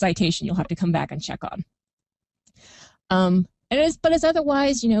 It's just the citation you'll have to come back and check on. But it's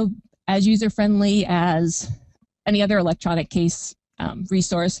otherwise, as user-friendly as any other electronic case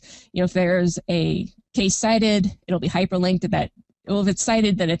resource. If there's a case cited, it'll be hyperlinked to that. Well, if it's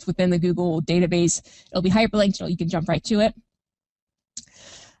cited that it's within the Google database, it'll be hyperlinked, so you can jump right to it.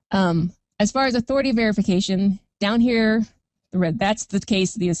 As far as authority verification, down here, that's the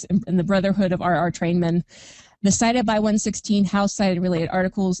case in the Brotherhood of R.R. Trainmen. The cited by 116 house cited related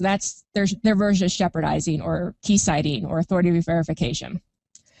articles, that's their version of shepherdizing or key citing or authority verification.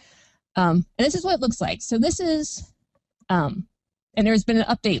 And this is what it looks like. So this is, and there's been an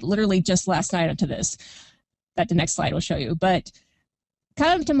update literally just last night onto this that the next slide will show you. But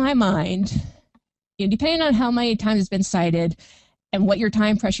kind of to my mind, depending on how many times it's been cited and what your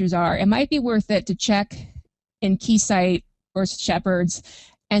time pressures are, it might be worth it to check in KeyCite or Shepherds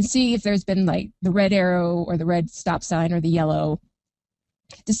and see if there's been like the red arrow or the red stop sign or the yellow,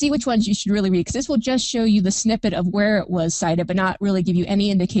 to see which ones you should really read, because this will just show you the snippet of where it was cited, but not really give you any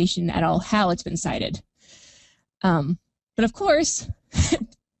indication at all how it's been cited. But of course,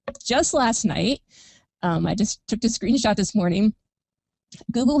 just last night, I just took the screenshot this morning,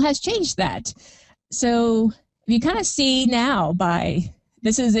 Google has changed that. So you kind of see now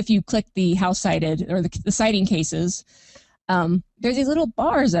this is if you click the house cited or the citing cases, there's these little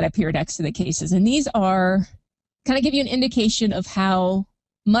bars that appear next to the cases, and these are kind of give you an indication of how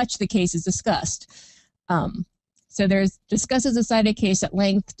much the case is discussed. So there's discusses a cited case at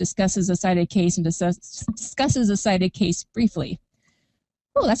length, discusses a cited case, and discusses a cited case briefly.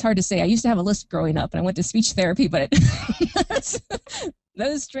 Oh, that's hard to say. I used to have a list growing up, and I went to speech therapy, but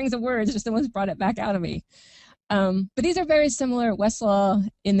those strings of words just almost brought it back out of me. But these are very similar. Westlaw,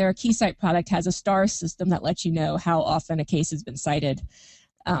 in their KeyCite product, has a star system that lets you know how often a case has been cited.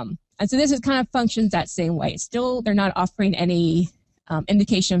 And so this is kind of functions that same way. Still, they're not offering any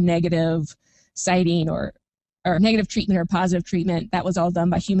indication of negative citing or negative treatment or positive treatment. That was all done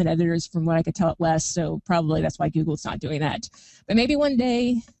by human editors from what I could tell at West, so probably that's why Google's not doing that. But maybe one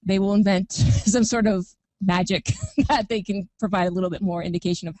day they will invent some sort of magic that they can provide a little bit more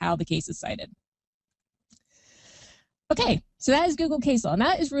indication of how the case is cited. Okay, so that is Google Case Law, and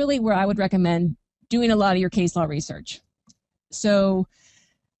that is really where I would recommend doing a lot of your case law research. So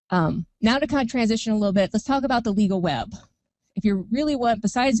now to kind of transition a little bit, let's talk about the legal web. If you really want,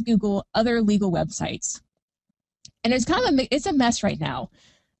 besides Google, other legal websites. And it's kind of it's a mess right now.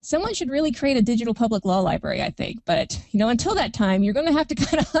 Someone should really create a digital public law library, I think. But until that time, you're going to have to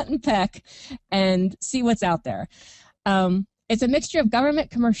kind of hunt and peck and see what's out there. It's a mixture of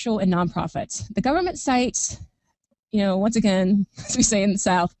government, commercial, and nonprofits. The government sites, once again, as we say in the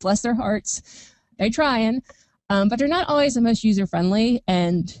South, bless their hearts, they're trying, but they're not always the most user-friendly.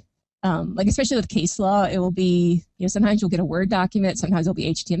 And like especially with case law, it will be, sometimes you'll get a Word document, sometimes it'll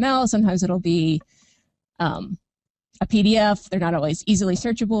be HTML, sometimes it'll be a PDF. They're not always easily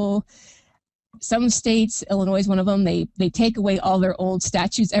searchable. Some states, Illinois is one of them, they take away all their old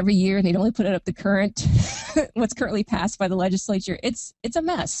statutes every year and they'd only put it up to current, what's currently passed by the legislature. It's a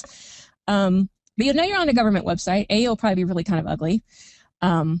mess. But you're on a government website. It'll probably be really kind of ugly.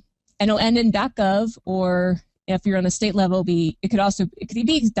 And it'll end in .gov, or if you're on the state level, it could be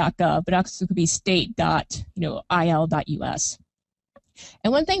 .gov, but also could be state.il.us.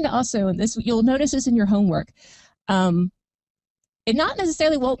 And one thing to also, and this you'll notice this in your homework, it not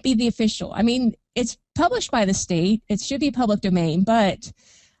necessarily won't be the official. I mean, it's published by the state. It should be public domain, but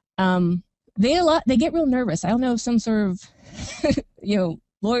they get real nervous. I don't know if some sort of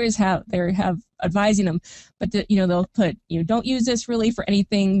lawyers have advising them, but they'll put don't use this really for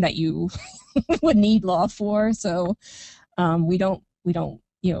anything that you would need law for. So we don't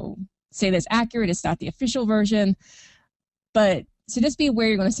say that's accurate. It's not the official version, but. So just be aware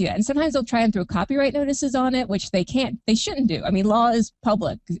you're going to see that. And sometimes they'll try and throw copyright notices on it, which they shouldn't do. I mean, law is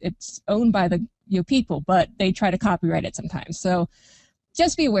public. It's owned by the people, but they try to copyright it sometimes. So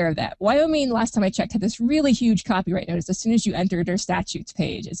just be aware of that. Wyoming, last time I checked, had this really huge copyright notice as soon as you entered their statutes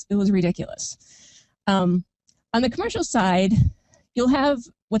page. It was ridiculous. On the commercial side, you'll have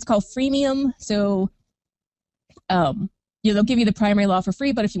what's called freemium. So they'll give you the primary law for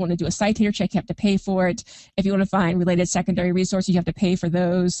free, but if you want to do a citator check, you have to pay for it. If you want to find related secondary resources, you have to pay for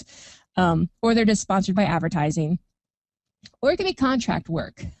those. Or they're just sponsored by advertising. Or it can be contract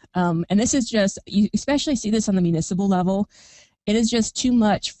work. And this is just, you especially see this on the municipal level. It is just too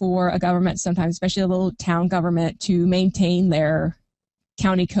much for a government sometimes, especially a little town government, to maintain their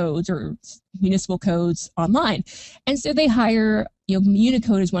county codes or municipal codes online. And so they hire,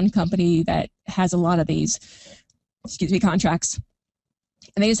 Unicode is one company that has a lot of these contracts.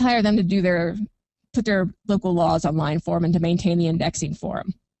 And they just hire them to put their local laws online for them and to maintain the indexing for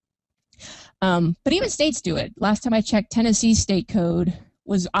them. But even states do it. Last time I checked, Tennessee state code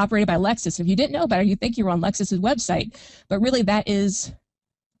was operated by Lexis. If you didn't know about it, you think you were on Lexis's website, but really that is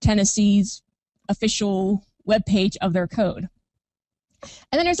Tennessee's official webpage of their code.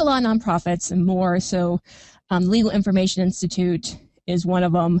 And then there's a lot of nonprofits and more. So Legal Information Institute is one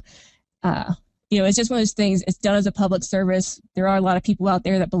of them. It's just one of those things. It's done as a public service. There are a lot of people out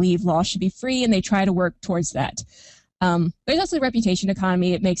there that believe law should be free, and they try to work towards that. There's also the reputation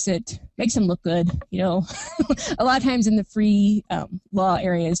economy. It makes them look good. A lot of times in the free law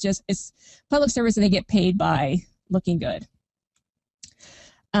area, it's public service, and they get paid by looking good.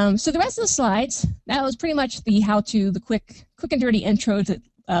 So the rest of the slides, that was pretty much the how-to, the quick and dirty intro to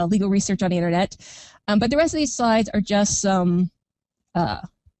legal research on the internet. But the rest of these slides are just some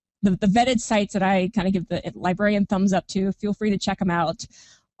the vetted sites that I kind of give the librarian thumbs up to. Feel free to check them out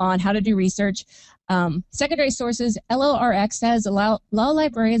on how to do research. Secondary sources, LLRX, that is a Law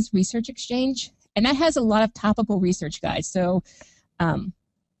Librarians Research Exchange, and that has a lot of topical research guides. So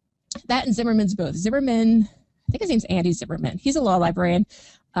that and Zimmerman's both. Zimmerman, I think his name's Andy Zimmerman. He's a law librarian.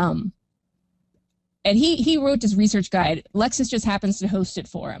 And he wrote this research guide. Lexis just happens to host it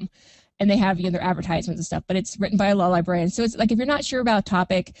for him. And they have their advertisements and stuff, but it's written by a law librarian. So it's like if you're not sure about a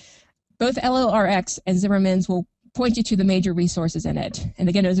topic, both LLRX and Zimmerman's will point you to the major resources in it. And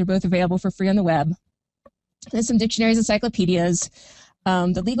again, those are both available for free on the web. There's some dictionaries, encyclopedias,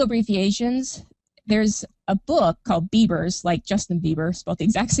 the legal abbreviations. There's a book called Bieber's, like Justin Bieber, spelled the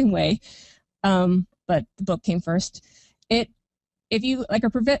exact same way, but the book came first. If you are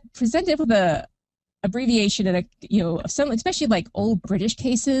presented with a abbreviation and some, especially like old British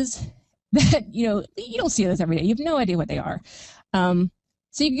cases, that, you don't see those every day. You have no idea what they are.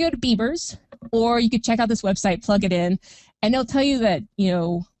 So you can go to Beavers, or you could check out this website, plug it in, and they'll tell you that,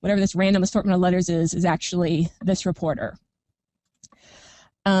 whatever this random assortment of letters is actually this reporter.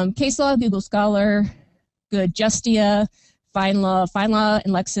 Case law, Google Scholar, good Justia, FindLaw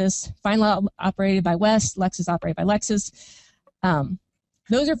and Lexis. FindLaw operated by West, Lexis operated by Lexis.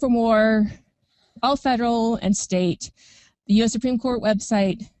 Those are for more all federal and state. The U.S. Supreme Court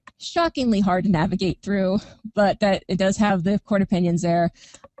website, shockingly hard to navigate through, but that it does have the court opinions there.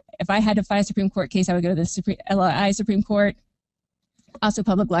 If I had to find a Supreme Court case, I would go to the LI Supreme Court. Also,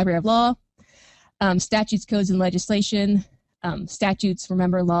 Public Library of Law, statutes, codes, and legislation. Statutes,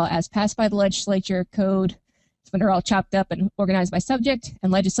 remember, law as passed by the legislature. Code is when they're all chopped up and organized by subject.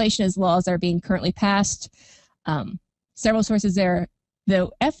 And legislation is laws that are being currently passed. Several sources there.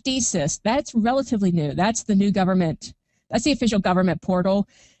 The FDSys, that's relatively new. That's the new government. That's the official government portal.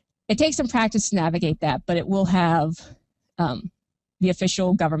 It takes some practice to navigate that, but it will have the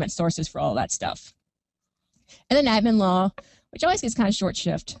official government sources for all that stuff. And then admin law, which always gets kind of short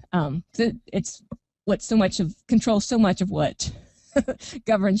shift. It's what controls so much of what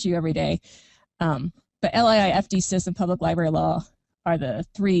governs you every day. But LII, FDSys, and Public Library Law are the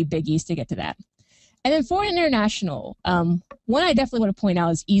three biggies to get to that. And then foreign and international, one I definitely want to point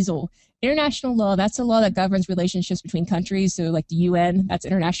out is EASL. International law, that's a law that governs relationships between countries. So like the UN, that's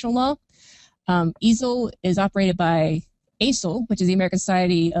international law. EASL is operated by ASIL, which is the American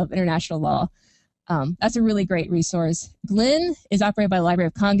Society of International Law. That's a really great resource. GLIN is operated by the Library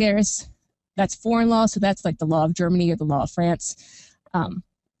of Congress. That's foreign law, so that's like the law of Germany or the law of France.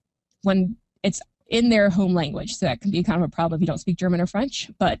 When it's in their home language, so that can be kind of a problem if you don't speak German or French,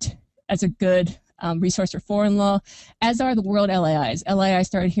 but that's a good resource for foreign law, as are the world LAIs. LAI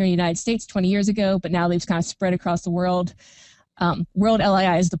started here in the United States 20 years ago, but now they've kind of spread across the world. World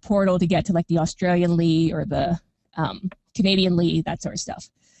LAI is the portal to get to like the Australian Lee or the Canadian Lee, that sort of stuff.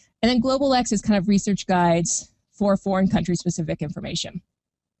 And then Global X is kind of research guides for foreign country-specific information.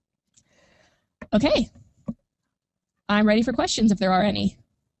 Okay, I'm ready for questions if there are any.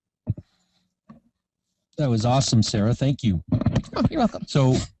 That was awesome, Sarah. Thank you. Oh, you're welcome.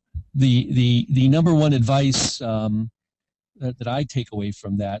 So the number one advice that I take away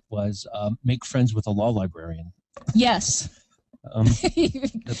from that was make friends with a law librarian. Yes.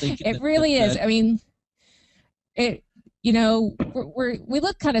 It really is. I mean, we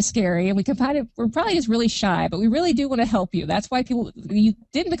look kind of scary, and we're probably just really shy, but we really do want to help you. That's why you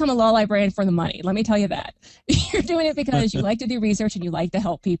didn't become a law librarian for the money. Let me tell you that. You're doing it because you like to do research and you like to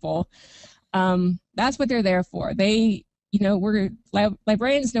help people. That's what they're there for.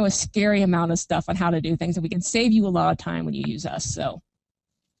 Librarians know a scary amount of stuff on how to do things, and we can save you a lot of time when you use us. So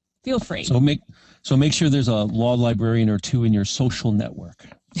feel free. So make sure there's a law librarian or two in your social network.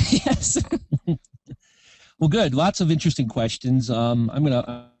 Yes. Well, good. Lots of interesting questions. I'm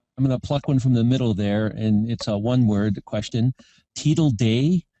gonna pluck one from the middle there, and it's a one-word question. Teetle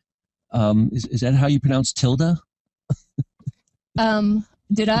Day. Is that how you pronounce tilde?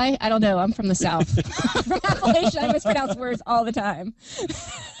 Did I? I don't know. I'm from the South. From Appalachia, I mispronounce words all the time.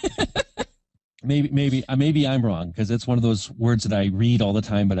 Maybe I'm wrong, because it's one of those words that I read all the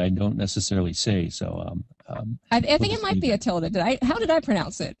time, but I don't necessarily say. So I think it might be a tilde. How did I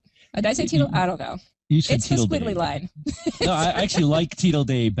pronounce it? Did I say teetle? I don't know. You said it's the squiggly line. No, I actually like Teetle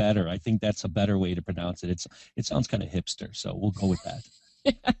Day better. I think that's a better way to pronounce it. It sounds kind of hipster, so we'll go with that.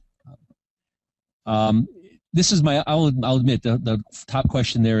 This is I'll admit, the top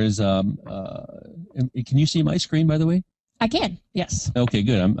question there is, can you see my screen, by the way? I can, yes. Okay,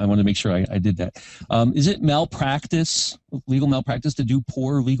 good. I want to make sure I did that. Is it legal malpractice to do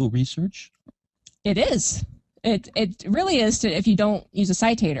poor legal research? It is. It really is if you don't use a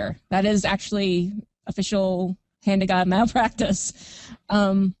citator. That is actually official hand-to-God malpractice.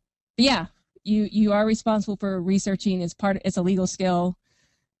 But yeah, you are responsible for researching. It's a legal skill.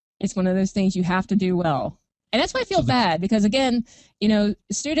 It's one of those things you have to do well. And that's why I feel bad, because again,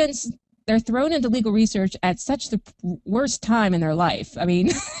 students, they're thrown into legal research at such the worst time in their life. I mean,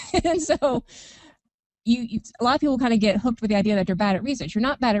 and so a lot of people kind of get hooked with the idea that they're bad at research. You're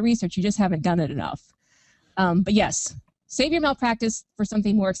not bad at research, you just haven't done it enough. But yes, save your malpractice for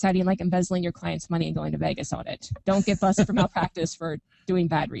something more exciting, like embezzling your client's money and going to Vegas on it. Don't get busted for malpractice for doing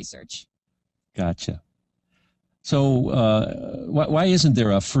bad research. Gotcha. So why isn't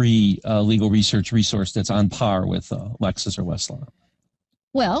there a free legal research resource that's on par with Lexis or Westlaw?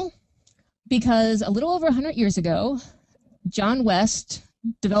 Well, because a little over 100 years ago, John West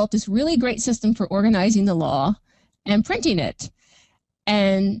developed this really great system for organizing the law and printing it.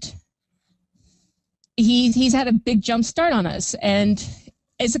 And he's had a big jump start on us. And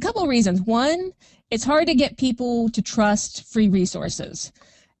It's a couple of reasons. One, it's hard to get people to trust free resources.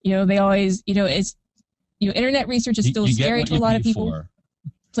 They always, it's, internet research is still scary to a lot of people.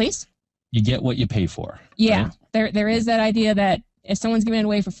 Please? You get what you pay for. Yeah, right? there is that idea that if someone's giving it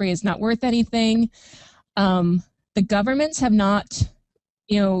away for free, it's not worth anything. The governments have not,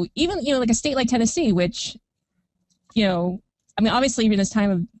 even, like a state like Tennessee, which, obviously in this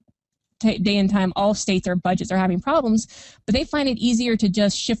time of day and time, all states or budgets are having problems, but they find it easier to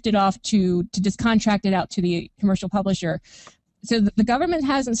just shift it off to just contract it out to the commercial publisher. So the government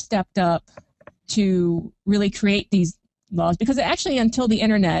hasn't stepped up to really create these laws, because actually until the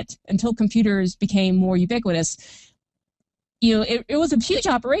internet, until computers became more ubiquitous, it was a huge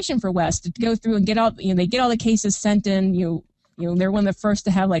operation for West to go through and get all, they get all the cases sent in, they're one of the first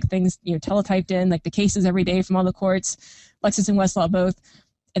to have like things, teletyped in, like the cases every day from all the courts, Lexis and Westlaw both.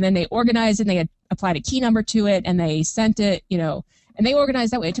 And then they organized it, and they had applied a key number to it, and they sent it, and they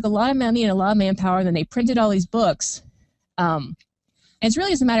organized that way. It took a lot of money and a lot of manpower, and then they printed all these books. And it's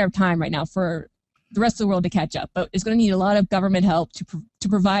really just a matter of time right now for the rest of the world to catch up, but it's going to need a lot of government help to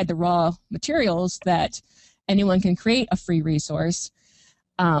provide the raw materials that anyone can create a free resource.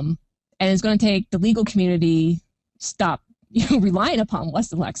 And it's going to take the legal community stop relying upon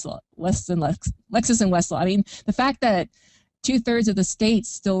Lexis and Westlaw. I mean, the fact that 2/3 of the states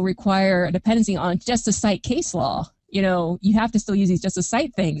still require a dependency on just to cite case law, you have to still use these just to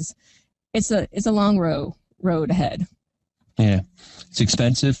cite things. It's a long road ahead. Yeah, it's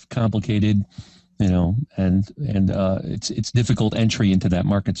expensive, complicated, and it's difficult entry into that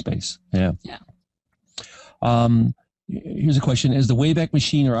market space. Yeah. Yeah. Here's a question: has the Wayback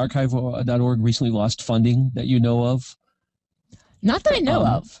Machine or archive.org recently lost funding that you know of? Not that I know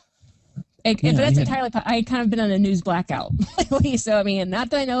of. Entirely, I kind of been on a news blackout lately, so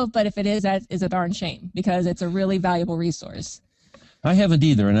not that I know of, but if it is, that is a darn shame, because it's a really valuable resource. I haven't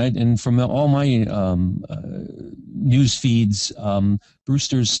either, and from all my news feeds,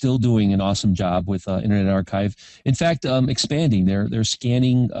 Brewster's still doing an awesome job with Internet Archive. In fact, expanding. They're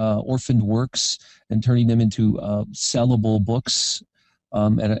scanning orphaned works and turning them into sellable books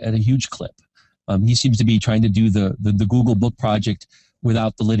at a huge clip. He seems to be trying to do the Google Book Project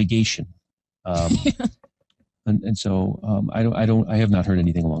without the litigation. And so I have not heard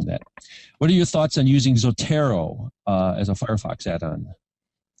anything along that. What are your thoughts on using Zotero as a Firefox add-on?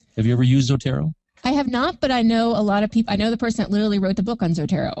 Have you ever used Zotero? I have not, but I know a lot of people. I know the person that literally wrote the book on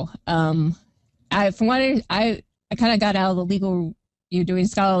Zotero. I kind of got out of the legal, doing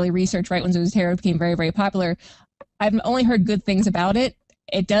scholarly research right when Zotero became very, very popular. I've only heard good things about it.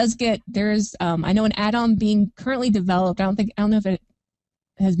 It does I know an add-on being currently developed. I don't know if it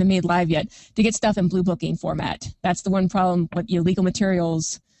has been made live yet, to get stuff in blue booking format. That's the one problem with legal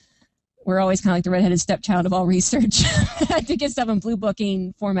materials. We're always kind of like the redheaded stepchild of all research. To get stuff in blue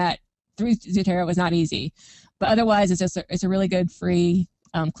booking format through Zotero was not easy, but otherwise it's a really good free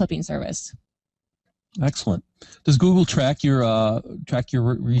clipping service. Excellent. Does Google track your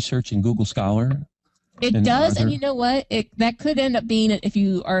research in Google Scholar? It does, and you know what? That could end up being, if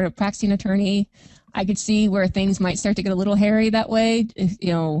you are a practicing attorney, I could see where things might start to get a little hairy that way.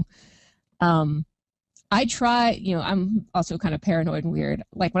 I try, I'm also kind of paranoid and weird.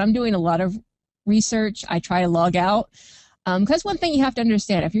 Like when I'm doing a lot of research, I try to log out. Because one thing you have to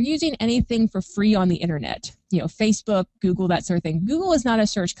understand, if you're using anything for free on the internet, Facebook, Google, that sort of thing, Google is not a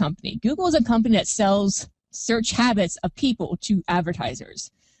search company. Google is a company that sells search habits of people to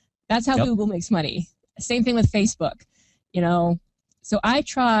advertisers. That's how Google makes money. Same thing with Facebook, So I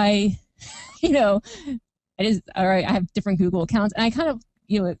try, it is all right. I have different Google accounts, and I kind of,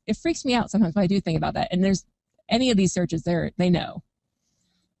 it freaks me out sometimes when I do think about that. And there's any of these searches there, they know.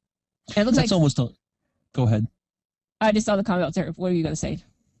 And it looks that's like almost. Go ahead. I just saw the comment there. What are you going to say?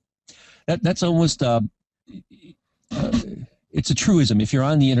 That's almost. It's a truism. If you're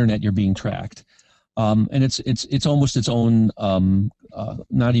on the internet, you're being tracked, and it's almost its own.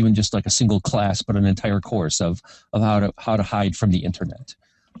 Not even just like a single class, but an entire course of how to hide from the internet.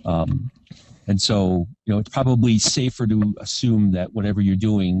 And so, it's probably safer to assume that whatever you're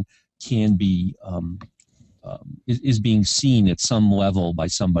doing can be is being seen at some level by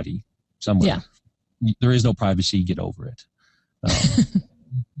somebody somewhere. Yeah. There is no privacy. Get over it.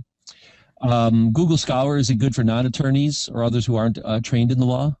 Google Scholar, is it good for non-attorneys or others who aren't trained in the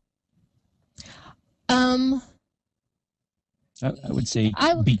law? I would say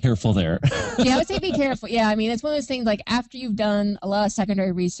be careful there. Yeah, I would say be careful. Yeah, it's one of those things, like after you've done a lot of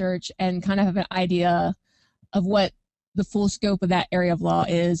secondary research and kind of have an idea of what the full scope of that area of law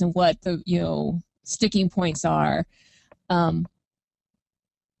is and what the, sticking points are.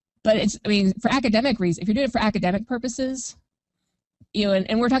 But it's, for academic reasons, if you're doing it for academic purposes,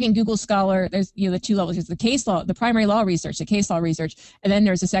 and we're talking Google Scholar. There's, the two levels. There's the case law, the primary law research, the case law research, and then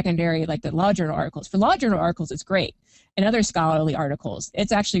there's the secondary, like the law journal articles. For law journal articles, it's great. And other scholarly articles,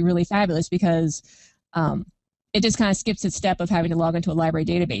 it's actually really fabulous because it just kind of skips a step of having to log into a library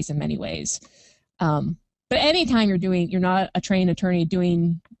database in many ways. But anytime you're not a trained attorney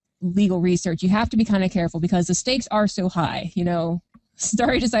doing legal research, you have to be kind of careful because the stakes are so high.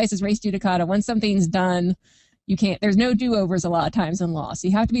 Stare decisis, res judicata. Once something's done, there's no do-overs a lot of times in law. So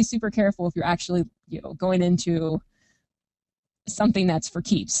you have to be super careful if you're actually, going into something that's for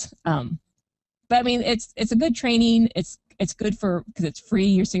keeps. But I mean, it's a good training. It's good because it's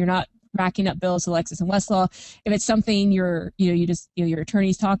free. So you're not racking up bills to Lexis and Westlaw. If it's something your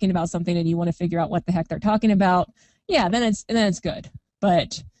attorney's talking about something and you want to figure out what the heck they're talking about, yeah, then it's good.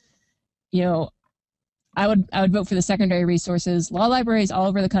 But I would vote for the secondary resources. Law libraries all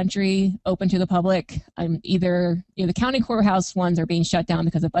over the country, open to the public. Either the county courthouse ones are being shut down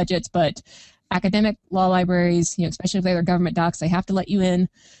because of budgets, but academic law libraries, especially if they're government docs, they have to let you in.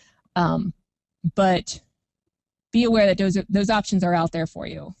 But be aware that those options are out there for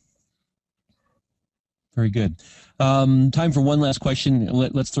you. Very good. Time for one last question.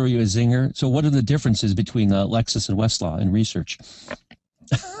 Let's throw you a zinger. So what are the differences between Lexis and Westlaw in research?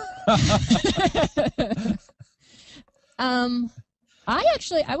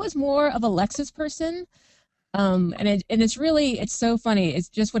 I was more of a Lexis person. And it's so funny. It's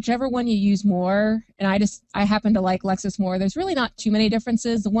just whichever one you use more. And I happen to like Lexis more. There's really not too many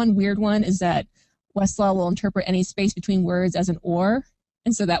differences. The one weird one is that Westlaw will interpret any space between words as an or,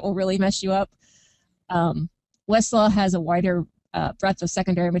 and so that will really mess you up. Westlaw has a wider breadth of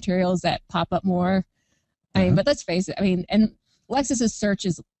secondary materials that pop up more. I mean, but let's face it. I mean, and Lexis's search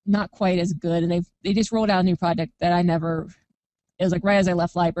is not quite as good, and they just rolled out a new project that it was like right as I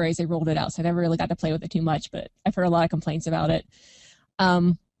left libraries, they rolled it out, so I never really got to play with it too much, but I've heard a lot of complaints about it.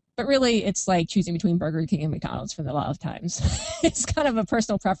 But really, it's like choosing between Burger King and McDonald's for a lot of times. It's kind of a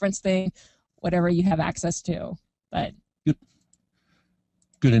personal preference thing, whatever you have access to. But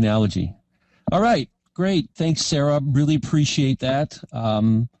good analogy. All right, great. Thanks, Sarah. Really appreciate that.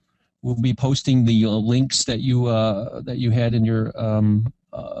 We'll be posting the links that you had in your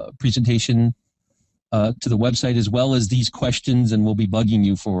presentation to the website, as well as these questions, and we'll be bugging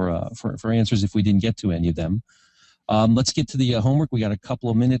you for answers if we didn't get to any of them. Let's get to the homework. We got a couple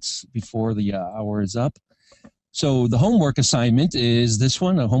of minutes before the hour is up. So the homework assignment is this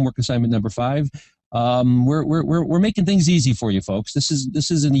one, homework assignment number 5. We're making things easy for you folks. This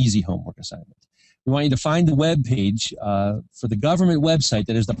is an easy homework assignment. We want you to find the web page for the government website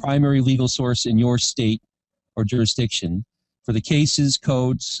that is the primary legal source in your state or jurisdiction for the cases,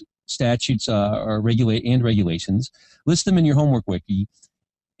 codes, statutes, or regulations. List them in your homework wiki.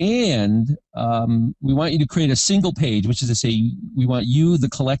 And we want you to create a single page, which is to say we want you, the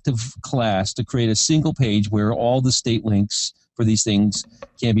collective class, to create a single page where all the state links for these things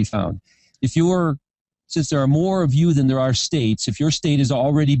can be found. Since there are more of you than there are states, if your state has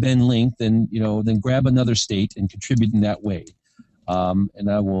already been linked, then grab another state and contribute in that way. And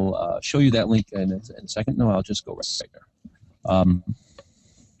I will show you that link in a second. No, I'll just go right there.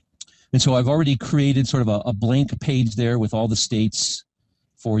 And so I've already created sort of a blank page there with all the states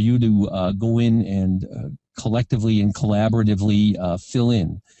for you to go in and collectively and collaboratively fill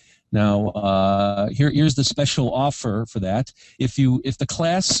in. Now, here's the special offer for that. If the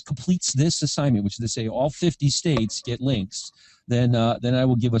class completes this assignment, which is to say all 50 states get links, then I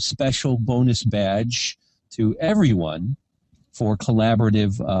will give a special bonus badge to everyone for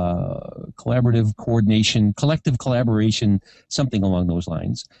collaborative coordination, collective collaboration, something along those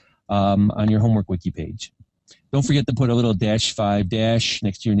lines, on your homework wiki page. Don't forget to put a little -5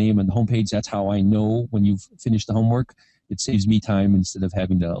 next to your name on the homepage. That's how I know when you've finished the homework. It saves me time instead of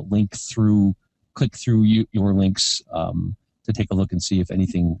having to click through your links to take a look and see if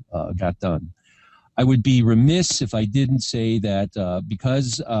anything got done. I would be remiss if I didn't say that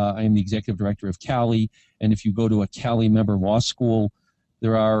because I am the executive director of CALI, and if you go to a CALI member law school,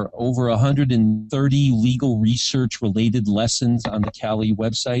 there are over 130 legal research related lessons on the CALI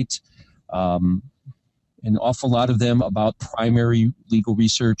website. An awful lot of them about primary legal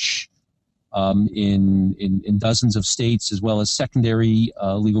research in dozens of states, as well as secondary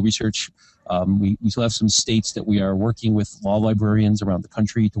legal research. We still have some states that we are working with law librarians around the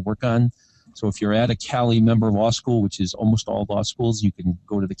country to work on. So if you're at a CALI member law school, which is almost all law schools, you can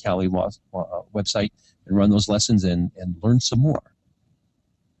go to the CALI law website and run those lessons and learn some more.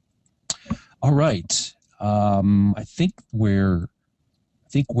 All right. I think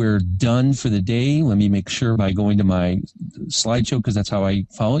think we're done for the day. Let me make sure by going to my slideshow, because that's how I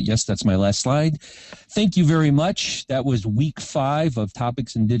follow it. Yes, that's my last slide. Thank you very much. That was week 5 of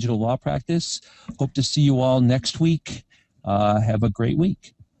Topics in Digital Law Practice. Hope to see you all next week. Have a great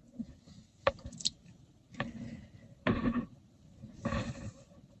week.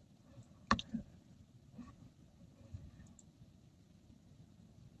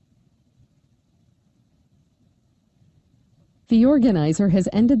 The organizer has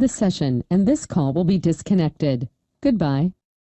ended the session, and this call will be disconnected. Goodbye.